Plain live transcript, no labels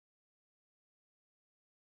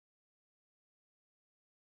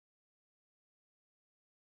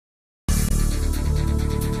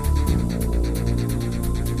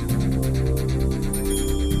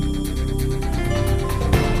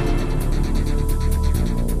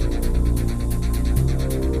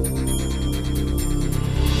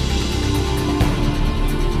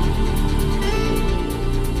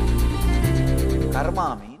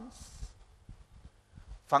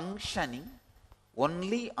functioning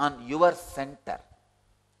only on your center.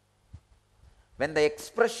 When the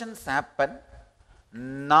expressions happen,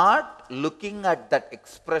 not looking at that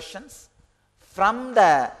expressions from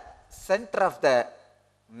the center of the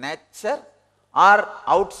nature or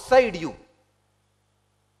outside you.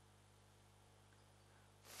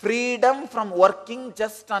 Freedom from working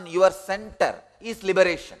just on your center is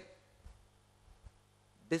liberation.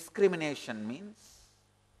 Discrimination means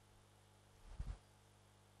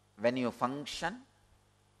when you function,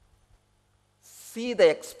 see the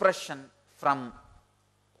expression from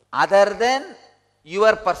other than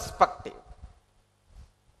your perspective.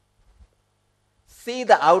 See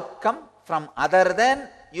the outcome from other than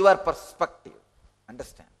your perspective.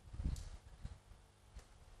 Understand?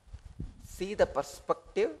 See the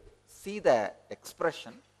perspective, see the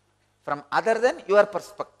expression from other than your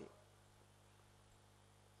perspective.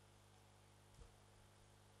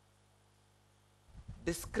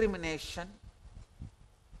 Discrimination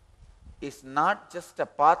is not just a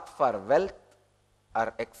path for wealth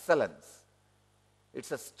or excellence.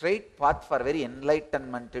 It's a straight path for very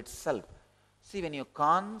enlightenment itself. See, when you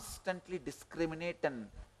constantly discriminate and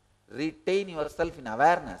retain yourself in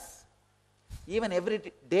awareness, even every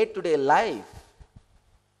day-to-day life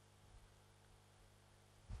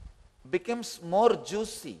becomes more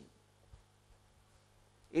juicy.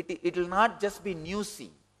 It will not just be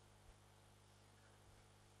newsy.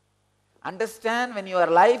 Understand, when your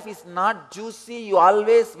life is not juicy, you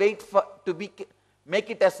always wait for make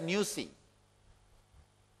it as newsy.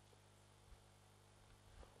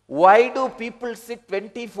 Why do people sit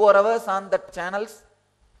 24 hours on the channels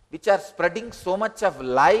which are spreading so much of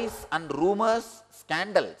lies and rumors,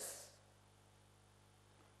 scandals?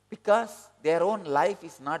 Because their own life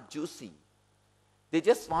is not juicy. They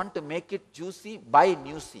just want to make it juicy by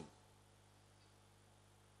newsy.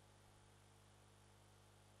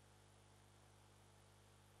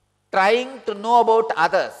 Trying to know about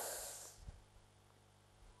others,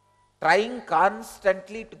 trying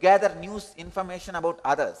constantly to gather news information about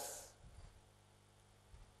others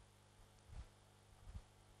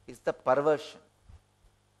is the perversion.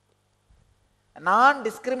 A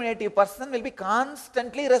non-discriminative person will be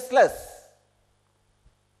constantly restless.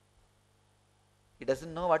 He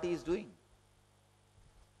doesn't know what he is doing.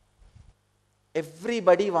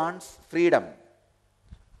 Everybody wants freedom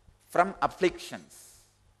from afflictions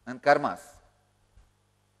and karmas.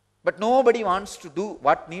 But nobody wants to do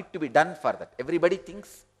what needs to be done for that. Everybody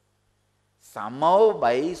thinks somehow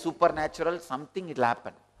by supernatural something will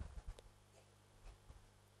happen.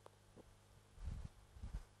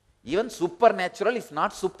 Even supernatural is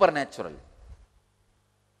not supernatural.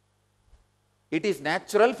 It is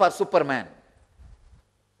natural for Superman.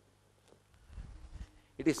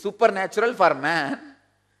 It is supernatural for man,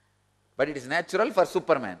 but it is natural for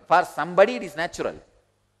Superman. For somebody it is natural.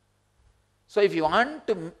 So if you want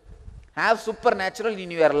to have supernatural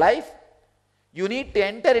in your life, you need to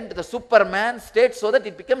enter into the Superman state so that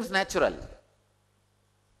it becomes natural.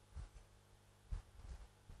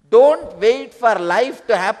 Don't wait for life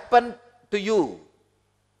to happen to you.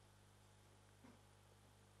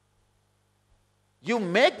 You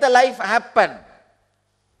make the life happen.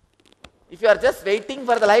 If you are just waiting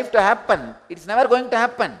for the life to happen, it's never going to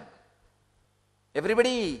happen.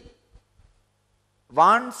 Everybody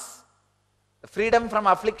wants freedom from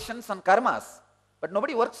afflictions and karmas, but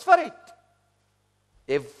nobody works for it.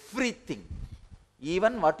 Everything,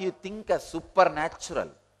 even what you think as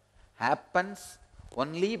supernatural, happens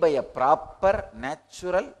only by a proper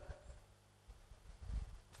natural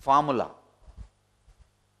formula.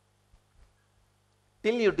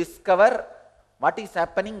 Till you discover what is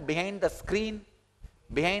happening behind the screen,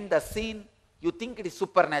 behind the scene, you think it is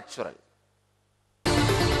supernatural.